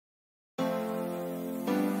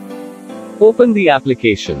Open the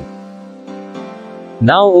application.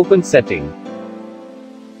 Now open Setting.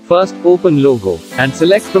 First, open Logo, and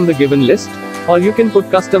select from the given list, or you can put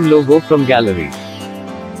Custom Logo from Gallery.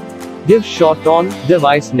 Give ShotOn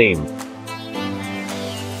device name.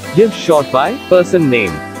 Give ShotBy person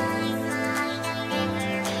name.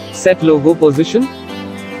 Set logo position.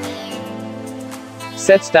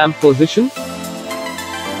 Set stamp position.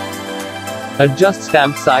 Adjust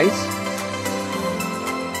stamp size.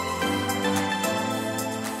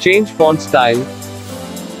 Change font style.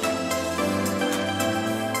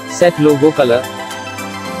 Set logo color.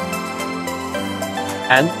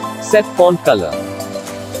 And set font color.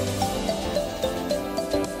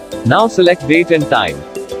 Now select date and time.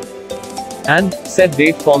 And set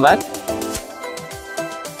date format.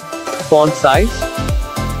 Font size.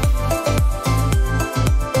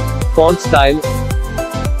 Font style.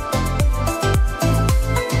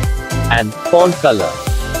 And font color.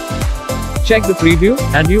 Check the preview,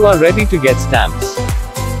 and you are ready to get stamps.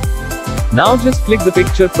 Now just click the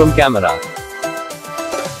picture from camera.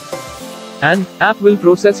 And app will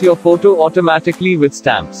process your photo automatically with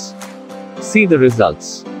stamps. See the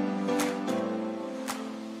results.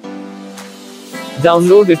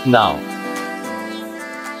 Download it now.